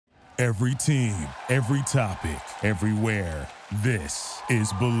Every team, every topic, everywhere. This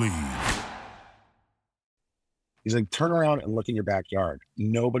is Believe. He's like, turn around and look in your backyard.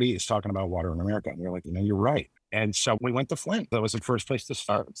 Nobody is talking about water in America. And we're like, you're right. And so we went to Flint. That was the first place to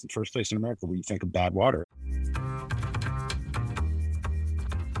start. It's the first place in America where you think of bad water.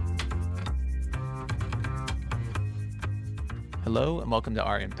 Hello and welcome to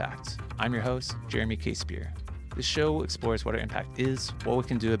Our Impact. I'm your host, Jeremy Casepier. This show explores what our impact is, what we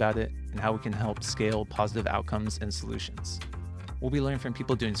can do about it, and how we can help scale positive outcomes and solutions. We'll be learning from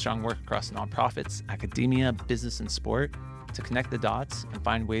people doing strong work across nonprofits, academia, business, and sport to connect the dots and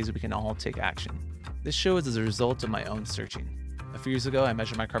find ways we can all take action. This show is as a result of my own searching. A few years ago, I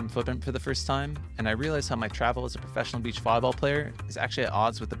measured my carbon footprint for the first time, and I realized how my travel as a professional beach volleyball player is actually at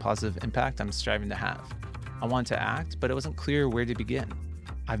odds with the positive impact I'm striving to have. I wanted to act, but it wasn't clear where to begin.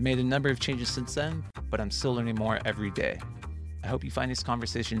 I've made a number of changes since then, but I'm still learning more every day. I hope you find these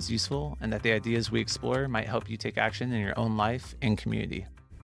conversations useful and that the ideas we explore might help you take action in your own life and community.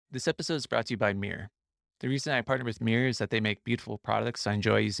 This episode is brought to you by Mir. The reason I partner with Mir is that they make beautiful products I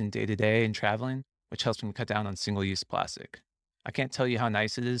enjoy using day to day and traveling, which helps me cut down on single-use plastic. I can't tell you how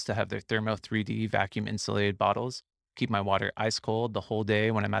nice it is to have their Thermo 3D vacuum insulated bottles keep my water ice cold the whole day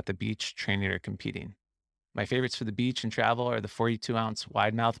when I'm at the beach training or competing. My favorites for the beach and travel are the 42-ounce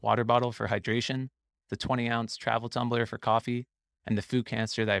wide-mouth water bottle for hydration, the 20-ounce travel tumbler for coffee, and the food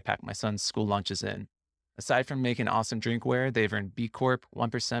canister that I pack my son's school lunches in. Aside from making awesome drinkware, they've earned B Corp,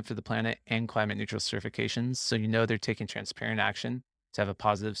 1% for the planet, and climate neutral certifications, so you know they're taking transparent action to have a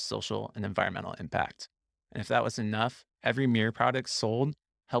positive social and environmental impact. And if that was enough, every Mir product sold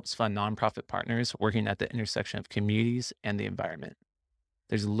helps fund nonprofit partners working at the intersection of communities and the environment.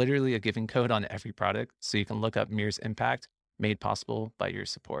 There's literally a giving code on every product, so you can look up Mir's impact made possible by your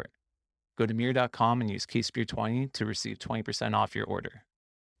support. Go to Mir.com and use Casepier20 to receive 20% off your order.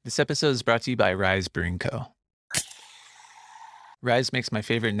 This episode is brought to you by Rise Brewing Co. Rise makes my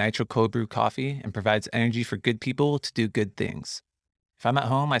favorite nitro cold brew coffee and provides energy for good people to do good things. If I'm at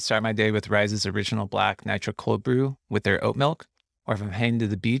home, I start my day with Rise's original black nitro cold brew with their oat milk, or if I'm heading to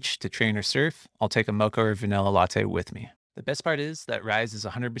the beach to train or surf, I'll take a mocha or vanilla latte with me. The best part is that Rise is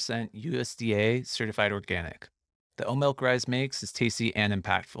 100% USDA certified organic. The oat milk Rise makes is tasty and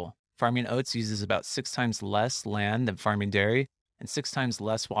impactful. Farming oats uses about 6 times less land than farming dairy and 6 times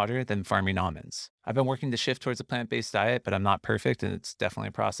less water than farming almonds. I've been working to shift towards a plant-based diet, but I'm not perfect and it's definitely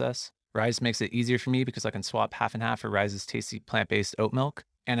a process. Rise makes it easier for me because I can swap half and half for Rise's tasty plant-based oat milk,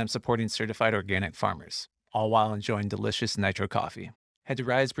 and I'm supporting certified organic farmers, all while enjoying delicious nitro coffee. Head to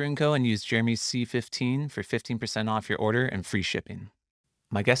Rise Brewing Co. and use Jeremy's C15 for 15% off your order and free shipping.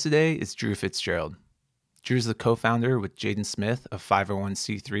 My guest today is Drew Fitzgerald. Drew is the co-founder with Jaden Smith of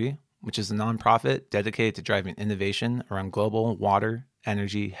 501c3, which is a nonprofit dedicated to driving innovation around global water,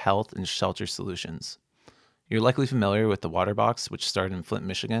 energy, health, and shelter solutions. You're likely familiar with the Water Box, which started in Flint,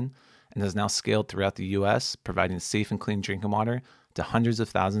 Michigan, and has now scaled throughout the U.S., providing safe and clean drinking water to hundreds of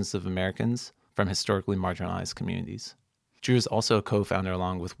thousands of Americans from historically marginalized communities. Drew is also a co-founder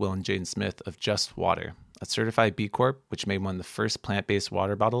along with Will and Jaden Smith of Just Water, a certified B Corp, which made one of the first plant-based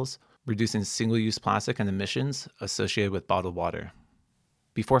water bottles, reducing single-use plastic and emissions associated with bottled water.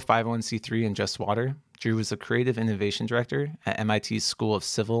 Before 501c3 and Just Water, Drew was the creative innovation director at MIT's School of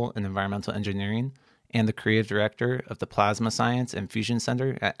Civil and Environmental Engineering and the creative director of the Plasma Science and Fusion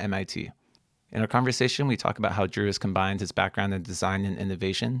Center at MIT. In our conversation, we talk about how Drew has combined his background in design and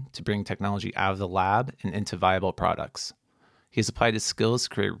innovation to bring technology out of the lab and into viable products. He has applied his skills to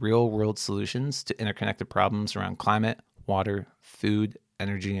create real-world solutions to interconnected problems around climate, water, food,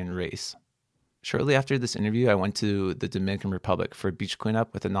 energy, and race. Shortly after this interview, I went to the Dominican Republic for a beach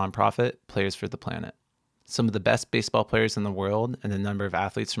cleanup with a nonprofit, Players for the Planet. Some of the best baseball players in the world and a number of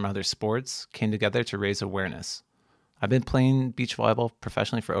athletes from other sports came together to raise awareness. I've been playing beach volleyball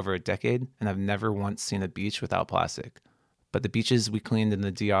professionally for over a decade, and I've never once seen a beach without plastic. But the beaches we cleaned in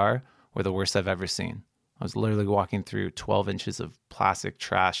the DR were the worst I've ever seen. I was literally walking through 12 inches of plastic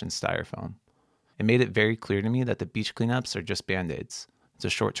trash and styrofoam. It made it very clear to me that the beach cleanups are just Band-Aids. It's a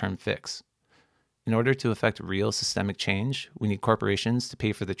short-term fix. In order to affect real systemic change, we need corporations to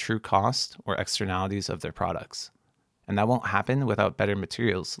pay for the true cost or externalities of their products. And that won't happen without better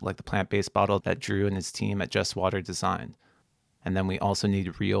materials like the plant-based bottle that Drew and his team at Just Water designed. And then we also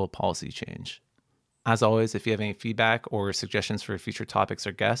need real policy change. As always, if you have any feedback or suggestions for future topics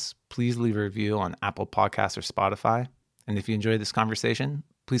or guests, please leave a review on Apple Podcasts or Spotify. And if you enjoyed this conversation,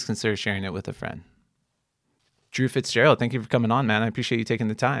 please consider sharing it with a friend. Drew Fitzgerald, thank you for coming on, man. I appreciate you taking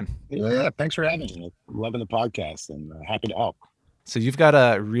the time. Yeah, thanks for having me. Loving the podcast and happy to help. So you've got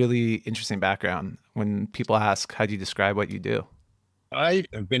a really interesting background. When people ask, how do you describe what you do? I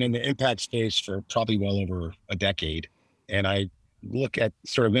have been in the impact space for probably well over a decade, and I look at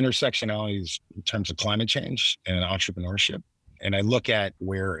sort of intersectionalities in terms of climate change and entrepreneurship. And I look at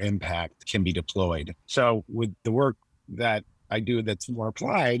where impact can be deployed. So with the work that I do that's more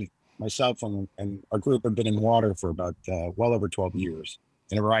applied, myself and our group have been in water for about well over 12 years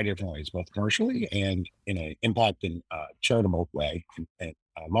in a variety of different ways, both commercially and in an impact and charitable way, and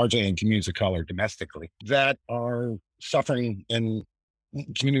largely in communities of color domestically that are suffering in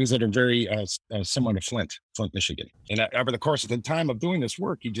communities that are very similar to Flint, Michigan. And over the course of the time of doing this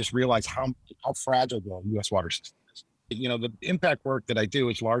work, you just realize how fragile the U.S. water system is. You know, the impact work that I do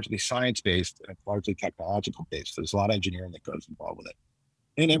is largely science-based and largely technological-based. There's a lot of engineering that goes involved with it.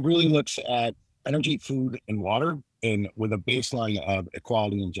 And it really looks at energy, food, and water, and with a baseline of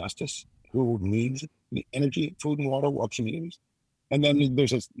equality and justice. Who needs energy, food, and water? What communities? And then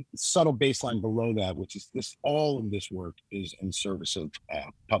there's a subtle baseline below that, which is this: all of this work is in service of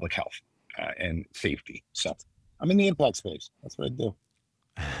public health and safety. So I'm in the impact space. That's what I do.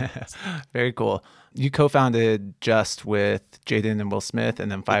 Very cool. You co-founded Just with Jaden and Will Smith,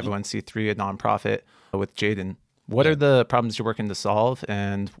 and then 501c3, a nonprofit with Jaden. What are the problems you're working to solve,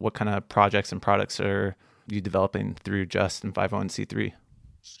 and what kind of projects and products are you developing through Just and 501c3?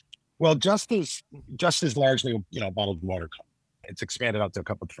 Well, Just is largely, bottled water company. It's expanded out to a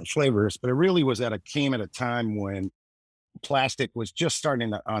couple of different flavors, but it really came at a time when plastic was just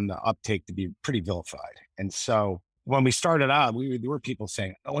starting on the uptake to be pretty vilified. And so when we started out, there were people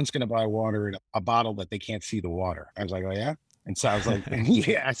saying, no one's going to buy water in a bottle that they can't see the water. I was like, oh yeah? And so I was like,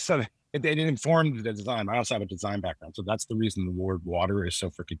 yeah. So it informed the design. I also have a design background. So that's the reason the word water is so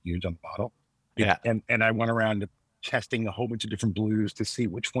freaking huge on the bottle. Yeah. And I went around testing a whole bunch of different blues to see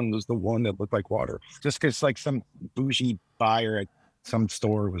which one was the one that looked like water. Just because like some bougie buyer at some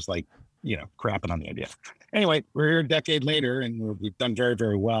store was like, crapping on the idea. Anyway, we're here a decade later and we've done very,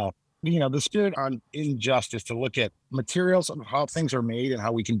 very well. The spirit on Injustice to look at materials and how things are made and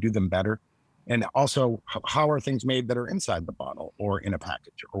how we can do them better. And also how are things made that are inside the bottle or in a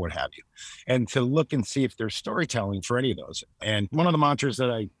package or what have you. And to look and see if there's storytelling for any of those. And one of the mantras that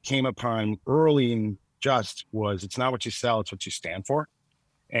I came upon early in Just was, it's not what you sell, it's what you stand for.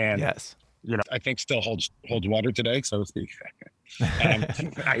 And yes, I think still holds water today, so to speak. I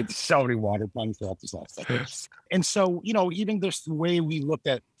had so many water puns throughout this last decade. And so, even this way we looked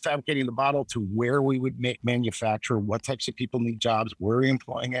at fabricating the bottle to where we would manufacture, what types of people need jobs, where are we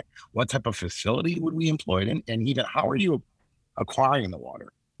employing it, what type of facility would we employ it in, and even how are you acquiring the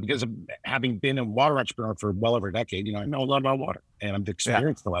water? Because of having been a water entrepreneur for well over a decade, I know a lot about water and I'm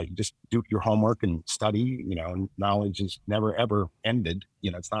experienced. Yeah. You just do your homework and study, and knowledge is never, ever ended.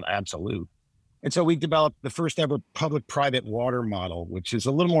 It's not absolute. And so we developed the first ever public-private water model, which is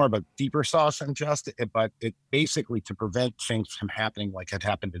a little more of a deeper sauce than Just, but it basically to prevent things from happening like had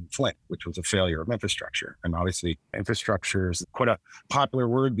happened in Flint, which was a failure of infrastructure. And obviously infrastructure is quite a popular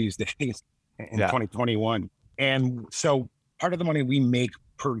word these days in 2021. And so part of the money we make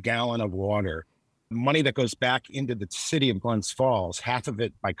per gallon of water, money that goes back into the city of Glens Falls, half of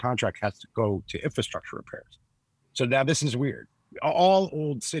it by contract has to go to infrastructure repairs. So now this is weird. All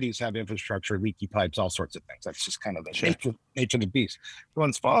old cities have infrastructure, leaky pipes, all sorts of things. That's just kind of the nature of the beast.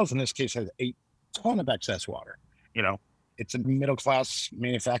 Glens Falls, in this case, has a ton of excess water. It's a middle-class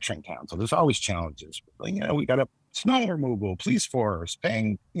manufacturing town, so there's always challenges. We got snow removal, police force,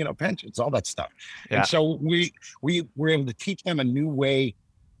 paying, pensions, all that stuff. Yeah. And so we were able to teach them a new way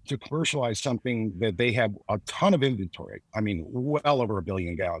to commercialize something that they have a ton of inventory. I mean, well over 1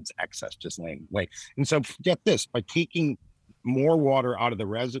 billion gallons excess just laying away. And so get this, by taking more water out of the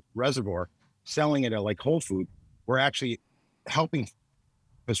reservoir, selling it at like Whole Food, we're actually helping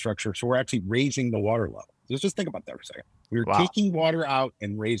infrastructure. So we're actually raising the water level. Just think about that for a second. We're taking water out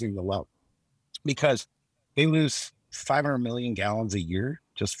and raising the level because they lose 500 million gallons a year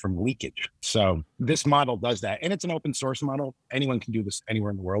just from leakage. So this model does that. And it's an open source model. Anyone can do this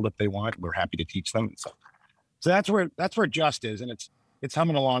anywhere in the world if they want. We're happy to teach them. So that's where Just is. And it's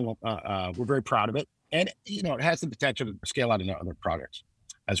humming along. We're very proud of it. And, it has the potential to scale out into other products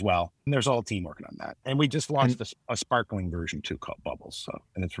as well. And there's a whole team working on that. And we just launched a sparkling version too called Bubbles. So,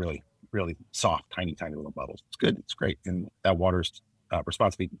 and it's really, really soft, tiny, tiny little bubbles. It's good. It's great. And that water's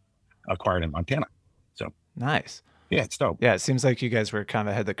responsibly acquired in Montana. So nice. Yeah, it's dope. Yeah, it seems like you guys were kind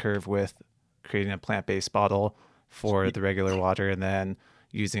of ahead of the curve with creating a plant-based bottle for the regular water and then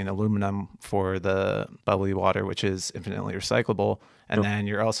using aluminum for the bubbly water, which is infinitely recyclable. And then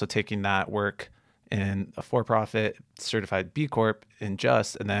you're also taking that work in a for-profit certified B Corp in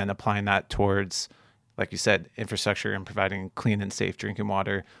Just, and then applying that towards, like you said, infrastructure and providing clean and safe drinking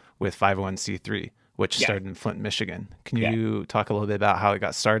water with 501c3. which Yeah. started in Flint, Michigan. Can Yeah. you talk a little bit about how it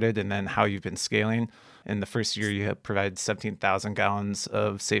got started and then how you've been scaling? In the first year, you have provided 17,000 gallons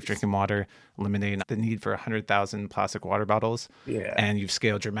of safe drinking water, eliminating the need for 100,000 plastic water bottles. Yeah. And you've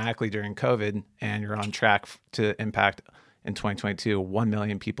scaled dramatically during COVID, and you're on track to impact in 2022 1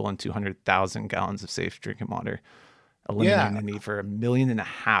 million people and 200,000 gallons of safe drinking water, eliminating the need for 1.5 million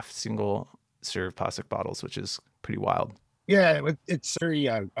single serve plastic bottles, which is pretty wild. Yeah, it's very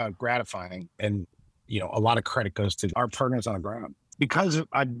gratifying. And, a lot of credit goes to our partners on the ground. Because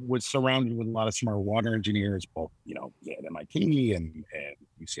I was surrounded with a lot of smart water engineers, both, at MIT and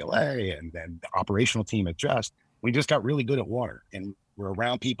UCLA, and then the operational team at Just, we just got really good at water. And we're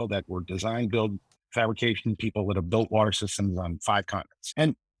around people that were design, build, fabrication people that have built water systems on 5 continents.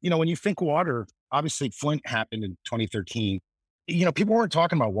 And, when you think water, obviously Flint happened in 2013. People weren't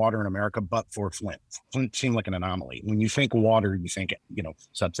talking about water in America, but for Flint. Flint seemed like an anomaly. When you think water, you think,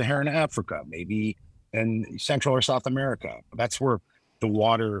 sub-Saharan Africa, maybe in Central or South America. That's where the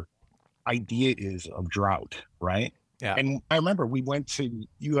water idea is of drought, right? Yeah. And I remember we went to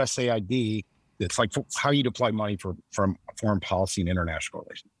USAID. It's like how you deploy money from foreign policy and international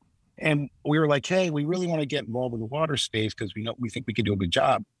relations. And we were like, hey, we really want to get involved with the water space because we think we could do a good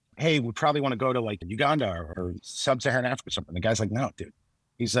job. Hey, we probably want to go to like Uganda or sub-Saharan Africa or something. The guy's like, no, dude.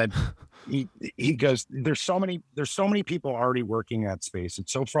 He said, he goes, there's so many people already working that space.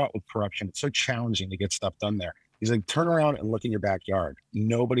 It's so fraught with corruption. It's so challenging to get stuff done there. He's like, turn around and look in your backyard.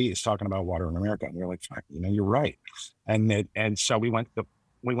 Nobody is talking about water in America. And we're like, fuck, you're right. And so we went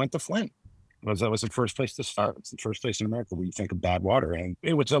to Flint. That was the first place to start. It's the first place in America where you think of bad water. And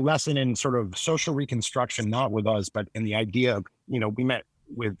it was a lesson in sort of social reconstruction, not with us, but in the idea of, we met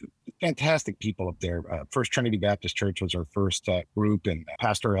with fantastic people up there. First Trinity Baptist Church was our first group, and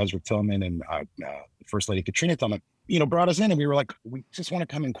Pastor Ezra Tillman and First Lady Katrina Tillman, brought us in, and we were like, we just want to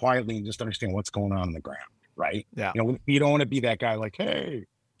come in quietly and just understand what's going on the ground, right? Yeah. You don't want to be that guy like, hey,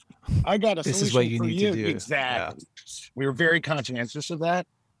 I got a solution this is what you for need you. to do. Exactly. Yeah. We were very conscientious of that.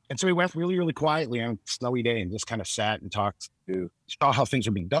 And so we went really, really quietly on a snowy day and just kind of sat and talked saw how things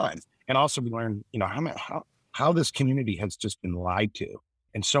are being done. And also we learned, how this community has just been lied to.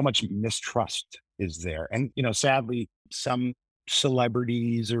 And so much mistrust is there. And, sadly, some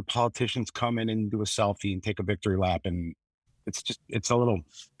celebrities or politicians come in and do a selfie and take a victory lap. And it's a little,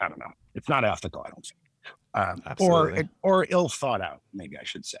 I don't know. It's not ethical, I don't think. Absolutely. Or ill thought out, maybe I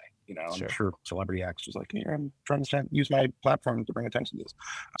should say. Sure. I'm sure celebrity acts was like, here, I'm trying to use my platform to bring attention to this.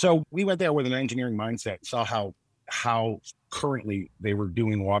 So we went there with an engineering mindset, saw how currently they were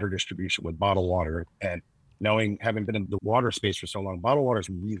doing water distribution with bottled water, and having been in the water space for so long, bottled water is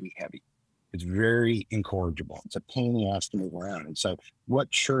really heavy. It's very incorrigible. It's a pain in the ass to move around. And so what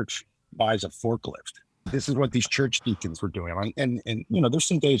church buys a forklift? This is what these church deacons were doing. And there's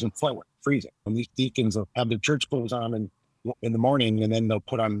some days in Flint where it's freezing. And these deacons will have their church clothes on in the morning, and then they'll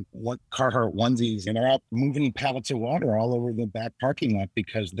put on Carhartt onesies, and they're out moving pallets of water all over the back parking lot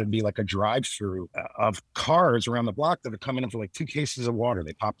because there'd be like a drive-through of cars around the block that are coming in for like 2 cases of water.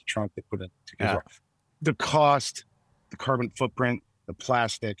 They pop the trunk, they put in 2 cases of water. The cost, the carbon footprint, the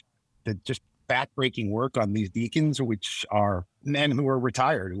plastic, the just back-breaking work on these deacons, which are men who are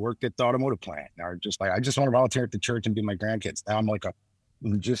retired, who worked at the automotive plant, and are just like, I just want to volunteer at the church and be my grandkids. Now I'm like a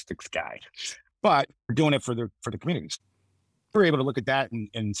logistics guy, but we're doing it for the communities. We're able to look at that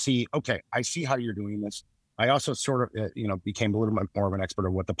and see, okay, I see how you're doing this. I also sort of, became a little bit more of an expert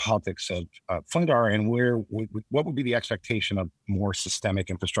of what the politics of Flint are and what would be the expectation of more systemic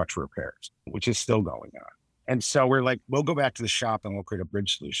infrastructure repairs, which is still going on. And so we're like, we'll go back to the shop and we'll create a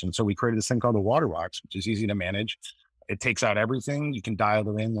bridge solution. So we created this thing called the Water Box, which is easy to manage. It takes out everything. You can dial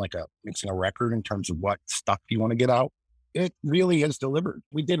it in like mixing a record in terms of what stuff you want to get out. It really has delivered.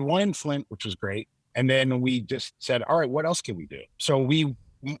 We did one in Flint, which was great. And then we just said, all right, what else can we do? So we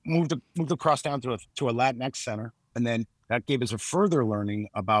moved across down to a Latinx center. And then that gave us a further learning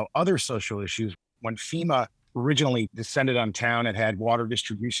about other social issues. When FEMA originally descended on town and had water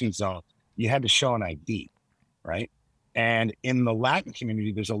distribution zones, you had to show an ID, right? And in the Latin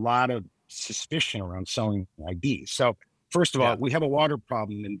community, there's a lot of suspicion around showing ID. So first of all, we have a water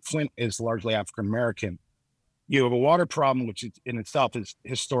problem, and Flint is largely African-American. You have a water problem, which in itself is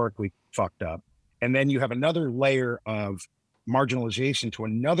historically fucked up. And then you have another layer of marginalization to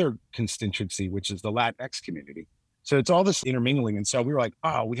another constituency, which is the Latinx community. So it's all this intermingling. And so we were like,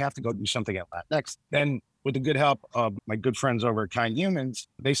 oh, we have to go do something at Latinx. Then with the good help of my good friends over at Kind Humans,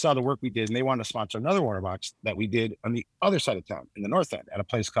 they saw the work we did and they wanted to sponsor another water box that we did on the other side of town in the north end at a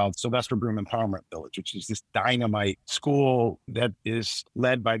place called Sylvester Broom Empowerment Village, which is this dynamite school that is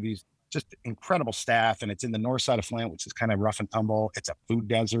led by these just incredible staff. And it's in the north side of Flint, which is kind of rough and tumble. It's a food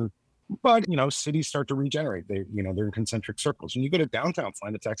desert. But, cities start to regenerate. They're in concentric circles. When you go to downtown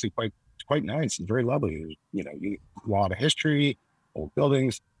Flint, it's actually quite nice. It's very lovely. A lot of history, old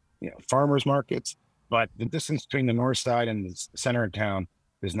buildings, farmers markets. But the distance between the north side and the center of town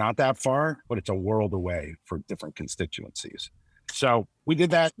is not that far, but it's a world away for different constituencies. So we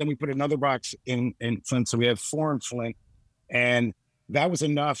did that. Then we put another box in Flint. So we have 4 in Flint. And that was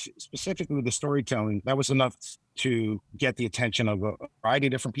enough, specifically with the storytelling, that was enough to get the attention of a variety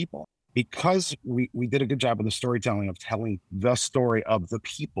of different people. Because we did a good job of the storytelling of telling the story of the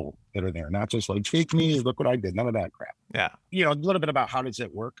people that are there, not just like, take me, look what I did, none of that crap. Yeah. A little bit about how does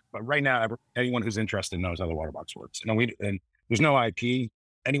it work. But right now, anyone who's interested knows how the Waterbox works. And there's no IP.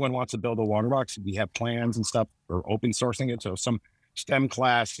 Anyone wants to build a Waterbox, we have plans and stuff. We're open sourcing it. So if some STEM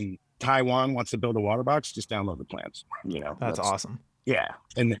class in Taiwan wants to build a Waterbox, just download the plans. That's awesome. Yeah.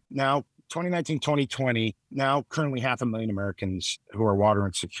 And now 2019, 2020, now currently 500,000 Americans who are water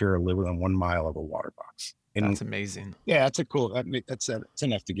insecure live within 1 mile of a water box. And that's amazing. Yeah, that's that's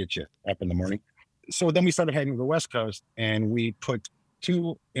enough to get you up in the morning. So then we started heading to the West Coast, and we put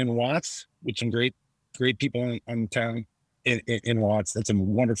 2 in Watts, which some great people in town in Watts. That's a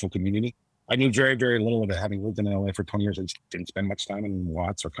wonderful community. I knew very, very little of it, having lived in LA for 20 years. I just didn't spend much time in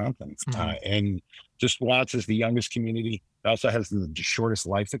Watts or Compton. Mm-hmm. And just Watts is the youngest community. It also has the shortest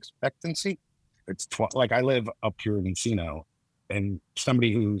life expectancy. It's like I live up here in Encino, and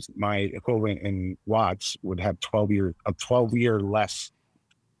somebody who's my equivalent in Watts would have 12 year less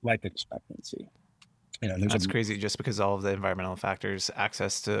life expectancy. That's crazy, just because all of the environmental factors,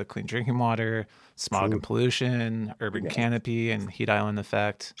 access to clean drinking water, smog and pollution, urban canopy, and heat island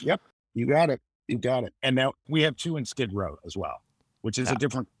effect. Yep. You got it. And now we have 2 in Skid Row as well, which is a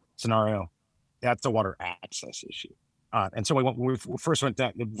different scenario. That's a water access issue. And so when we first went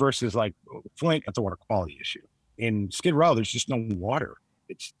down versus like Flint, that's a water quality issue. In Skid Row, there's just no water.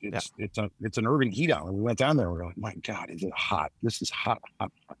 It's an urban heat island. We went down there. We're like, my God, is it hot? This is hot.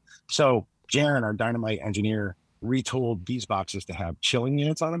 So Jaron, our dynamite engineer, retooled these boxes to have chilling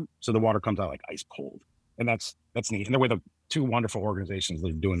units on them, so the water comes out like ice cold. And that's neat. And they're with 2 wonderful organizations that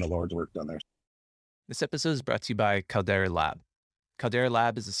are doing the Lord's work down there. This episode is brought to you by Caldera Lab. Caldera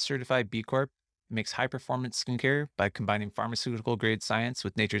Lab is a certified B Corp. It makes high-performance skincare by combining pharmaceutical-grade science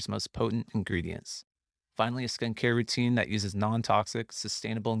with nature's most potent ingredients. Finally, a skincare routine that uses non-toxic,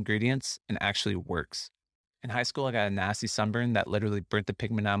 sustainable ingredients and actually works. In high school, I got a nasty sunburn that literally burnt the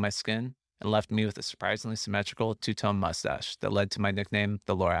pigment out of my skin and left me with a surprisingly symmetrical 2-tone mustache that led to my nickname,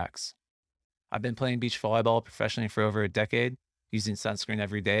 the Lorax. I've been playing beach volleyball professionally for over a decade, using sunscreen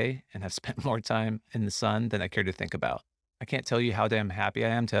every day, and have spent more time in the sun than I care to think about. I can't tell you how damn happy I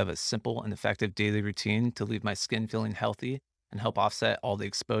am to have a simple and effective daily routine to leave my skin feeling healthy and help offset all the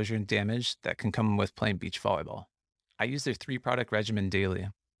exposure and damage that can come with playing beach volleyball. I use their 3-product regimen daily.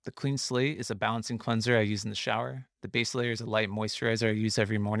 The Clean Slate is a balancing cleanser I use in the shower. The base layer is a light moisturizer I use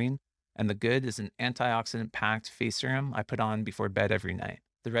every morning. And the Good is an antioxidant-packed face serum I put on before bed every night.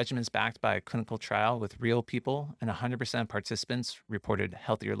 The regimen is backed by a clinical trial with real people, and 100% of participants reported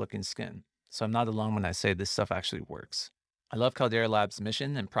healthier-looking skin. So I'm not alone when I say this stuff actually works. I love Caldera Lab's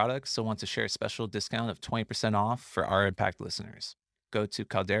mission and products, so want to share a special discount of 20% off for our Impact listeners. Go to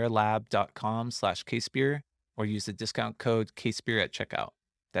calderalab.com/casebeer or use the discount code casebeer at checkout.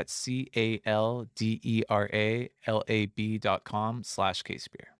 That's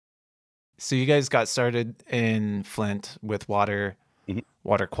CALDERALAB.com/casebeer. So you guys got started in Flint with water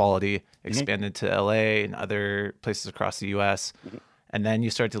quality, expanded to LA and other places across the US. And then you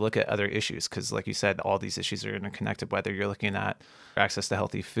start to look at other issues because, like you said, all these issues are interconnected, whether you're looking at access to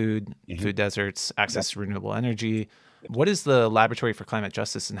healthy food, food deserts, access to renewable energy. What is the Laboratory for Climate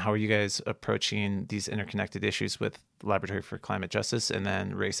Justice, and how are you guys approaching these interconnected issues with the Laboratory for Climate Justice and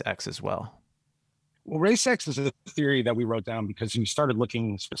then Race X as well? Well, Race X is a theory that we wrote down because we started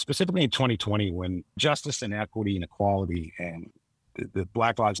looking specifically in 2020 when justice and equity and equality and the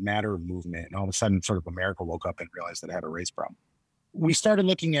Black Lives Matter movement, and all of a sudden sort of America woke up and realized that it had a race problem. We started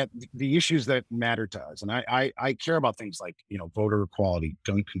looking at the issues that matter to us. And I care about things like, voter equality,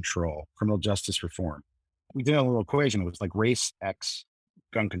 gun control, criminal justice reform. We did a little equation. It was like Race X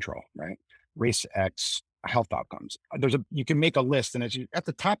gun control, right? Race X health outcomes. You can make a list, and at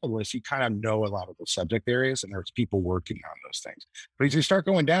the top of the list, you kind of know a lot of those subject areas, and there's people working on those things. But as you start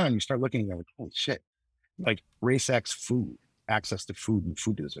going down, you start looking at like, holy shit, like Race X food, access to food and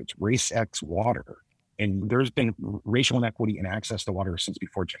food deserts, Race X water. And there's been racial inequity and access to water since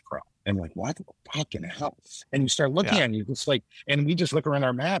before Jim Crow. And like, what the fucking hell? And you start looking at it, and you just like, and we just look around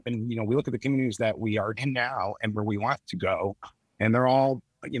our map, and we look at the communities that we are in now and where we want to go, and they're all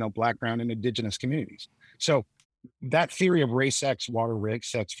Black, brown, and indigenous communities. So that theory of race X water,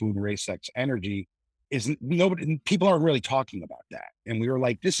 race X food, race X energy isn't, nobody, people aren't really talking about that. And we were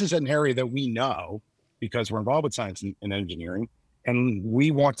like, this is an area that we know because we're involved with science and engineering. And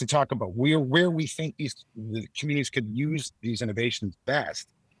we want to talk about where we think the communities could use these innovations best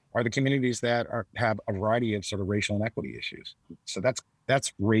are the communities that have a variety of sort of racial inequity issues. So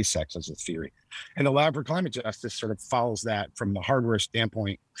that's race X as a theory. And the Lab for Climate Justice sort of follows that from the hardware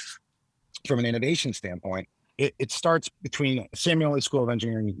standpoint, from an innovation standpoint. It starts between Samuel School of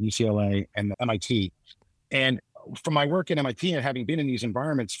Engineering at UCLA and MIT. And from my work at MIT and having been in these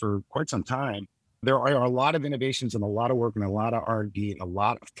environments for quite some time, there are a lot of innovations and a lot of work and a lot of R&D and a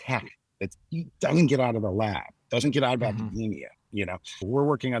lot of tech that doesn't get out of the lab, doesn't get out of academia. We're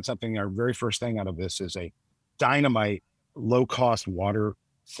working on something. Our very first thing out of this is a dynamite, low-cost water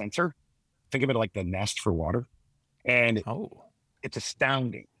sensor. Think of it like the Nest for water. And it's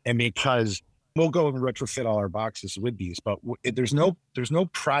astounding. And because we'll go and retrofit all our boxes with these, but there's no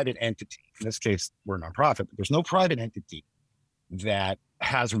private entity. In this case, we're a nonprofit, but there's no private entity that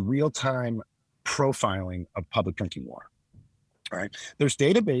has real-time profiling of public drinking water. All right. There's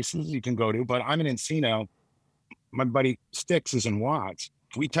databases you can go to, but I'm in Encino. My buddy Sticks is in Watts.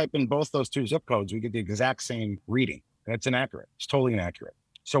 If we type in both those two zip codes, we get the exact same reading. That's inaccurate. It's totally inaccurate.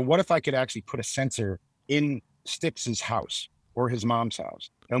 So what if I could actually put a sensor in Sticks's house or his mom's house,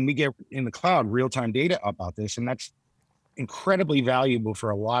 and we get in the cloud real-time data about this? And that's incredibly valuable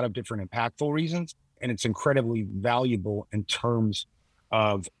for a lot of different impactful reasons. And it's incredibly valuable in terms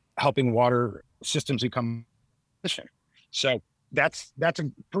of helping water systems become efficient. So that's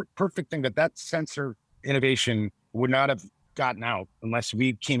a perfect thing that sensor innovation would not have gotten out unless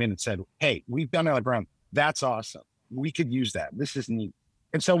we came in and said, hey, we've done it on the ground. That's awesome. We could use that. This is neat.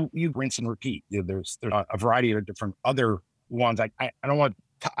 And so you rinse and repeat. There's a variety of different other ones. I don't want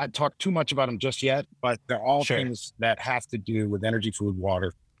to talk too much about them just yet, but they're all things that have to do with energy, food,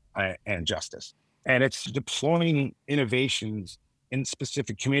 water, and justice. And it's deploying innovations in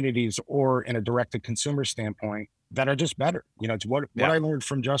specific communities or in a direct-to-consumer standpoint that are just better. It's what I learned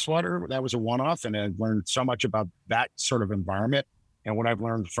from Just Water. That was a one-off, and I learned so much about that sort of environment. And what I've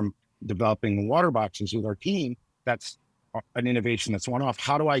learned from developing water boxes with our team, that's an innovation that's one-off.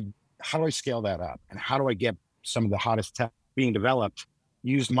 How do I scale that up? And how do I get some of the hottest tech being developed,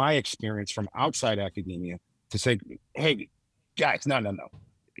 use my experience from outside academia to say, hey, guys, no.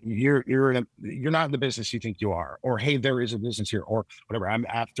 You're not in the business you think you are, or hey, there is a business here, or whatever.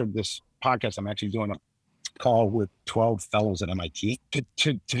 After this podcast, I'm actually doing a call with 12 fellows at MIT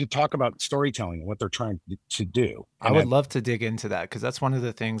to talk about storytelling and what they're trying to do. I would love to dig into that, because that's one of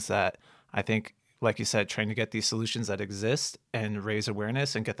the things that I think, like you said, trying to get these solutions that exist and raise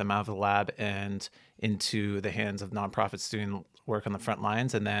awareness and get them out of the lab and into the hands of nonprofits doing work on the front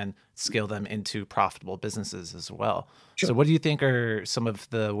lines, and then scale them into profitable businesses as well. Sure. So what do you think are some of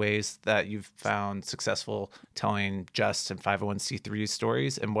the ways that you've found successful telling Just and 501c3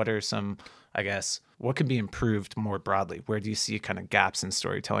 stories? And what are some, I guess, what can be improved more broadly? Where do you see kind of gaps in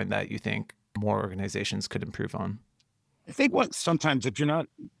storytelling that you think more organizations could improve on? I think sometimes if you don't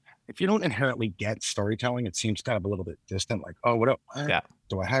inherently get storytelling, it seems kind of a little bit distant. Like, oh,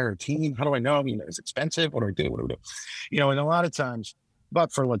 do I hire a team? How do I know? It's expensive. What do I do? And a lot of times,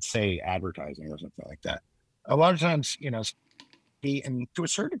 but for, let's say, advertising or something like that, a lot of times, and to a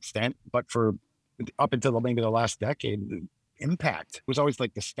certain extent, but for up until maybe the last decade, the impact was always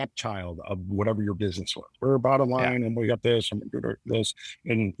like the stepchild of whatever your business was. We're bottom line, and we got this and we do this.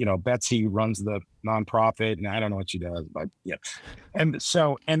 And, Betsy runs the nonprofit, and I don't know what she does, but yeah. And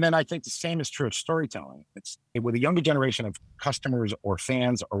then I think the same is true of storytelling. It's with a younger generation of customers or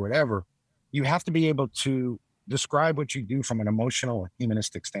fans or whatever, you have to be able to describe what you do from an emotional or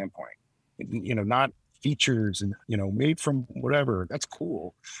humanistic standpoint, not features and, made from whatever. That's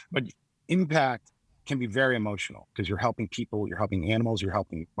cool. But impact can be very emotional because you're helping people, you're helping animals, you're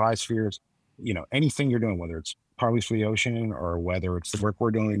helping biospheres, anything you're doing, whether it's Parleys for the Ocean or whether it's the work we're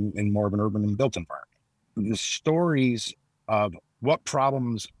doing in more of an urban and built environment. The stories of what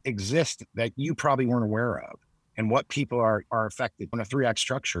problems exist that you probably weren't aware of and what people are affected in a 3-act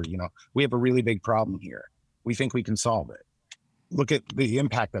structure. We have a really big problem here. We think we can solve it. Look at the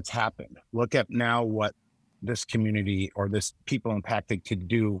impact that's happened. Look at now what this community or this people impacted could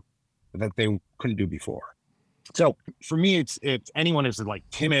do that they couldn't do before. So for me, it's if anyone is like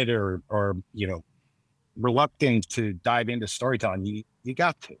timid or reluctant to dive into storytelling, you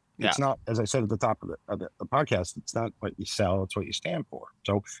got to. Yeah. It's not, as I said at the top of the podcast, it's not what you sell, it's what you stand for.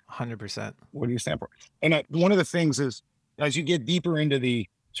 So 100%. What do you stand for? And one of the things is, as you get deeper into the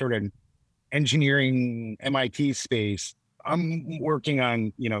sort of engineering MIT space, I'm working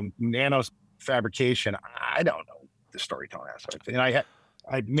on, nano fabrication, I don't know the storytelling aspect. And I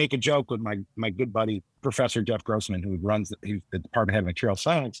make a joke with my good buddy, Professor Jeff Grossman, who he's the department head of material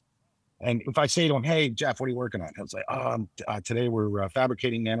science. And if I say to him, "Hey, Jeff, what are you working on?" He'll say, today we're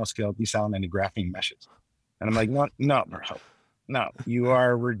fabricating nanoscale desalinated graphene meshes. And I'm like, no, bro. No, you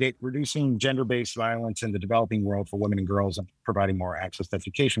are reducing gender-based violence in the developing world for women and girls and providing more access to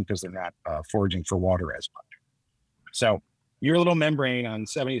education because they're not foraging for water as much. So your little membrane on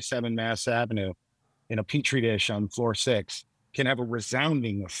 77 Mass Avenue in a Petri dish on floor 6 can have a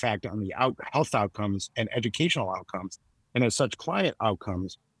resounding effect on the health outcomes and educational outcomes, and as such, client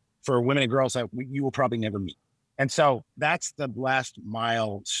outcomes for women and girls that you will probably never meet. And so that's the last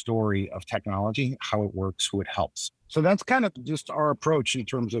mile story of technology, how it works, who it helps. So that's kind of just our approach in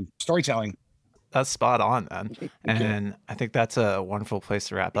terms of storytelling. That's spot on, man. And I think that's a wonderful place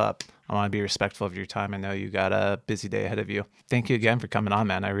to wrap up. I want to be respectful of your time. I know you got a busy day ahead of you. Thank you again for coming on,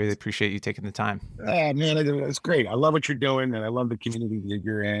 man. I really appreciate you taking the time. Man, it's great. I love what you're doing, and I love the community that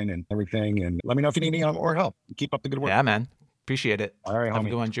you're in and everything. And let me know if you need any more help. Keep up the good work. Yeah, man. Appreciate it. All right, Have homie. a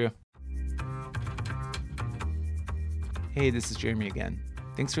good one, Drew. Hey, this is Jeremy again.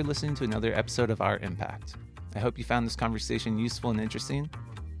 Thanks for listening to another episode of Our Impact. I hope you found this conversation useful and interesting.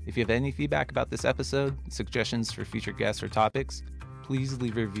 If you have any feedback about this episode, suggestions for future guests or topics, please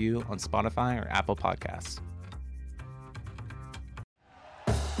leave a review on Spotify or Apple Podcasts.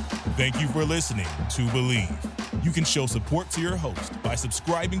 Thank you for listening to Believe. You can show support to your host by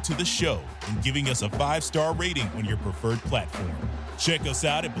subscribing to the show and giving us a 5-star rating on your preferred platform. Check us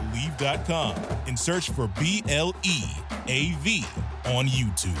out at Believe.com and search for BLEAV on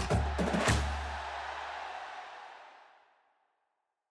YouTube.